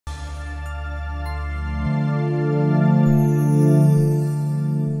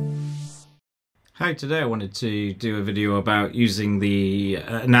Hi, today I wanted to do a video about using the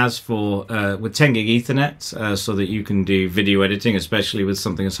NAS for with 10 gig Ethernet so that you can do video editing, especially with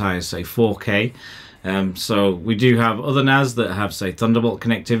something as high as say 4K. So we do have other NAS that have say Thunderbolt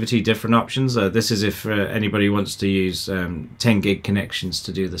connectivity, different options. This is if anybody wants to use 10 gig connections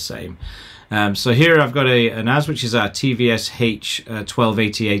to do the same. So here I've got a NAS which is our TVS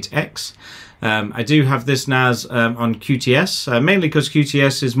H1288X. I do have this NAS on QTS, mainly because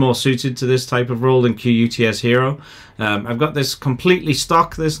QTS is more suited to this type of role than QUTS Hero. I've got this completely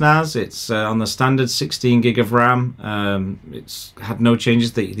stock, this NAS. It's on the standard 16 gig of RAM. It's had no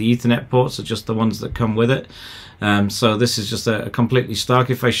changes. The Ethernet ports are just the ones that come with it. So this is just a completely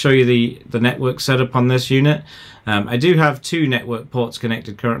stock. If I show you the network setup on this unit, I do have two network ports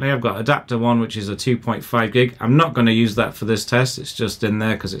connected currently. I've got adapter 1, which is a 2.5 gig. I'm not going to use that for this test. It's just in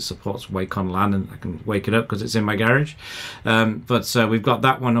there because it supports Wake on LAN and I can wake it up because it's in my garage. But we've got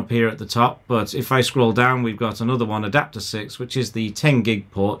that one up here at the top. But if I scroll down, we've got another one, adapter 6, which is the 10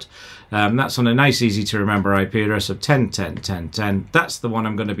 gig port. That's on a nice, easy to remember IP address of 10.10.10.10. That's the one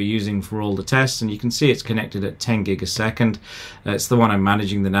I'm going to be using for all the tests, and you can see it's connected at 10 gig a second. It's the one I'm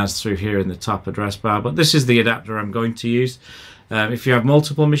managing the NAS through here in the top address bar, but this is the adapter I'm going to use. If you have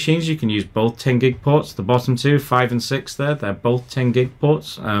multiple machines, you can use both 10 gig ports. The bottom two, 5 and 6 there, they're both 10 gig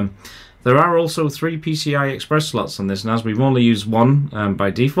ports. There are also 3 PCI Express slots on this NAS. We've only used one by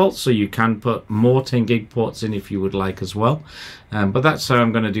default, so you can put more 10 gig ports in if you would like as well. But that's how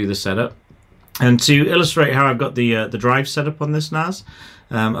I'm going to do the setup. And to illustrate how I've got the drive set up on this NAS,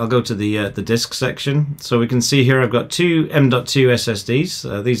 I'll go to the disk section. So we can see here I've got two M.2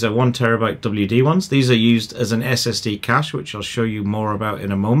 SSDs. These are 1 terabyte WD ones. These are used as an SSD cache, which I'll show you more about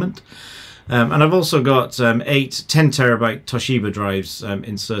in a moment. And I've also got 8 10 terabyte Toshiba drives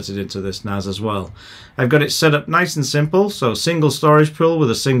inserted into this NAS as well. I've got it set up nice and simple, so single storage pool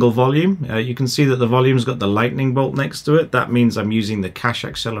with a single volume. You can see that the volume's got the lightning bolt next to it. That means I'm using the cache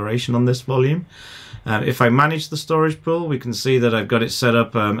acceleration on this volume. If I manage the storage pool, we can see that I've got it set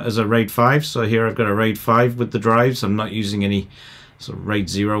up as a RAID 5. So here I've got a RAID 5 with the drives. I'm not using any sort of RAID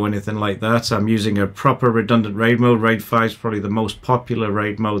 0 or anything like that. I'm using a proper redundant RAID mode. RAID 5 is probably the most popular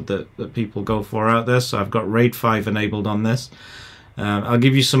RAID mode that people go for out there. So I've got RAID 5 enabled on this. I'll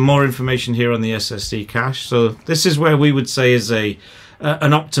give you some more information here on the SSD cache. So this is where we would say is an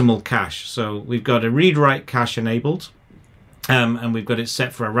optimal cache. So we've got a read-write cache enabled. And we've got it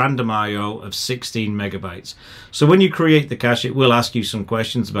set for a random I/O of 16 megabytes. So when you create the cache, it will ask you some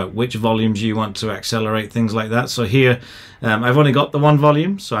questions about which volumes you want to accelerate, things like that. So here, I've only got the one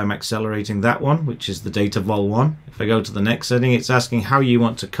volume, so I'm accelerating that one, which is the data vol 1. If I go to the next setting, it's asking how you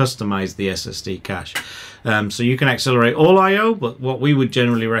want to customize the SSD cache. So you can accelerate all I/O, but what we would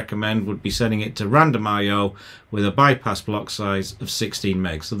generally recommend would be setting it to random I/O with a bypass block size of 16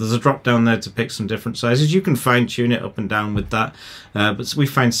 megs. So there's a drop down there to pick some different sizes. You can fine tune it up and down with that, but we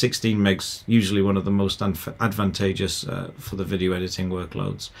find 16 megs usually one of the most advantageous for the video editing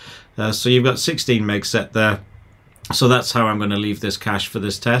workloads. So you've got 16 megs set there. So that's how I'm going to leave this cache for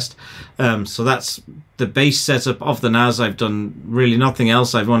this test. So that's the base setup of the NAS. I've done really nothing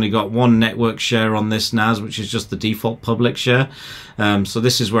else. I've only got one network share on this NAS, which is just the default public share. So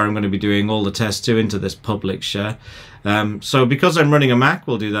this is where I'm going to be doing all the tests into this public share. So because I'm running a Mac,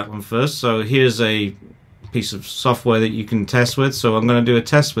 we'll do that one first. So here's a piece of software that you can test with. So I'm going to do a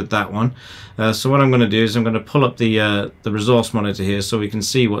test with that one. So what I'm going to do is I'm going to pull up the resource monitor here so we can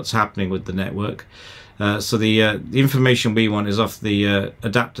see what's happening with the network. So the information we want is off the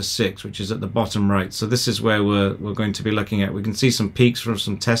adapter 6, which is at the bottom right. So this is where we're going to be looking at. We can see some peaks from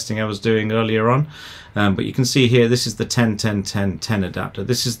some testing I was doing earlier on. But you can see here, this is the 10.10.10.10 adapter.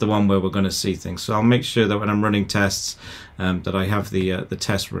 This is the one where we're going to see things. So I'll make sure that when I'm running tests, that I have the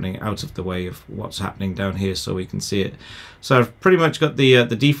test running out of the way of what's happening down here so we can see it. So I've pretty much got the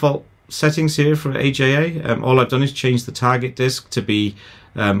default settings here for AJA. All I've done is change the target disk to be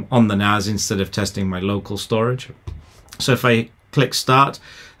on the NAS instead of testing my local storage. So if I click start,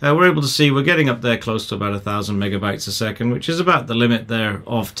 we're able to see we're getting up there close to about 1,000 megabytes a second, which is about the limit there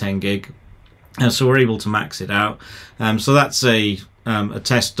of 10 gig. So we're able to max it out. So that's a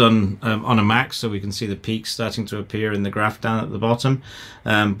test done on a Mac, so we can see the peaks starting to appear in the graph down at the bottom.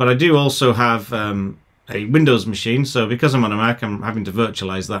 But I do also have a Windows machine, so because I'm on a Mac, I'm having to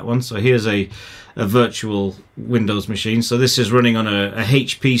virtualize that one. So here's a virtual Windows machine. So this is running on a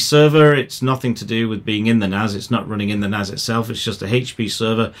HP server. It's nothing to do with being in the NAS. It's not running in the NAS itself. It's just a HP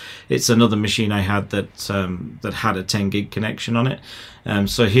server. It's another machine I had that that had a 10 gig connection on it.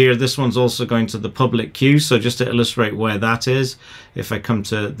 So here, this one's also going to the public queue. So just to illustrate where that is, if I come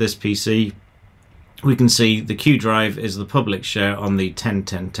to this PC, we can see the Q drive is the public share on the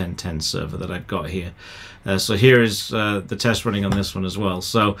 10.10.10.10 server that I've got here. So here is the test running on this one as well.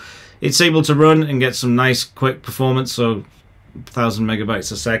 So it's able to run and get some nice quick performance, so 1,000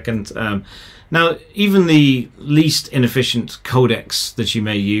 megabytes a second. Now, even the least inefficient codecs that you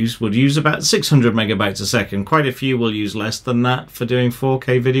may use would use about 600 megabytes a second. Quite a few will use less than that for doing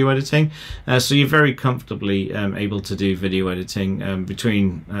 4K video editing. So you're very comfortably able to do video editing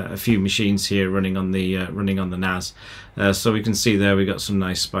between a few machines here running on the NAS. So we can see there we got some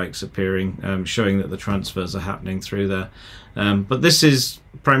nice spikes appearing, showing that the transfers are happening through there. But this is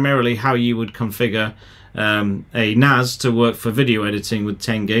primarily how you would configure a NAS to work for video editing with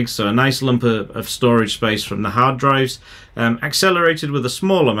 10 gigs, so a nice lump of storage space from the hard drives, accelerated with a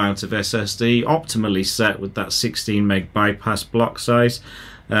small amount of SSD, optimally set with that 16 meg bypass block size.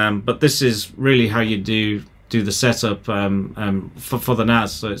 But this is really how you do the setup for the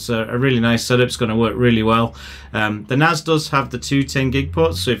NAS. So it's a really nice setup. It's going to work really well. The NAS does have the two 10 gig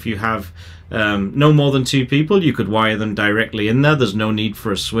ports, so if you have no more than 2 people, you could wire them directly in there. There's no need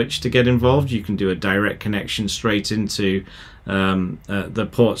for a switch to get involved. You can do a direct connection straight into the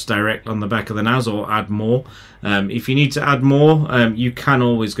ports direct on the back of the NAS, or add more. If you need to add more, you can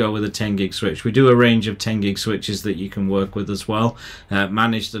always go with a 10 gig switch. We do a range of 10 gig switches that you can work with as well,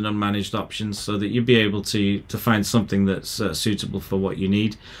 managed and unmanaged options, so that you'll be able to find something that's suitable for what you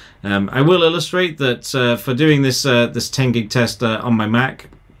need. I will illustrate that for doing this 10 gig test on my Mac.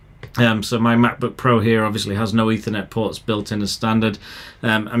 So my MacBook Pro here obviously has no Ethernet ports built in as standard.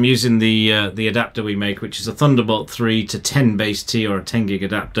 I'm using the adapter we make, which is a Thunderbolt 3 to NBASE-T, or a 10 gig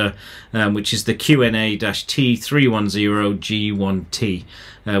adapter, which is the QNA-T310G1T.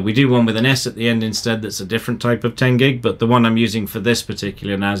 We do one with an S at the end instead, that's a different type of 10 gig, but the one I'm using for this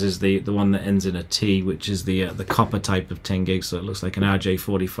particular NAS is the one that ends in a T, which is the copper type of 10 gig, so it looks like an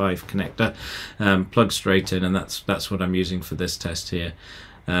RJ45 connector, plugged straight in, and that's what I'm using for this test here.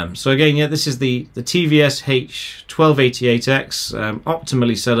 So again, yeah, this is the TVS H1288X,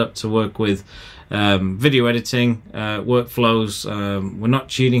 optimally set up to work with video editing workflows. We're not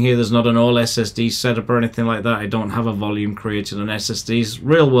cheating here. There's not an all SSD setup or anything like that. I don't have a volume created on SSDs.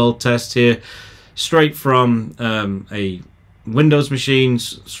 Real world test here, straight from a Windows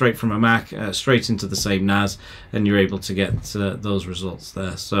machines, straight from a Mac, straight into the same NAS, and you're able to get those results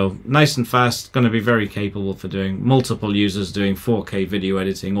there. So nice and fast, going to be very capable for doing multiple users doing 4K video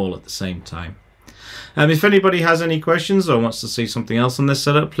editing all at the same time. If anybody has any questions or wants to see something else on this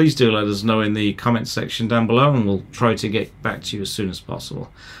setup, please do let us know in the comments section down below, and we'll try to get back to you as soon as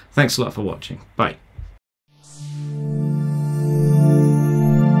possible. Thanks a lot for watching. Bye.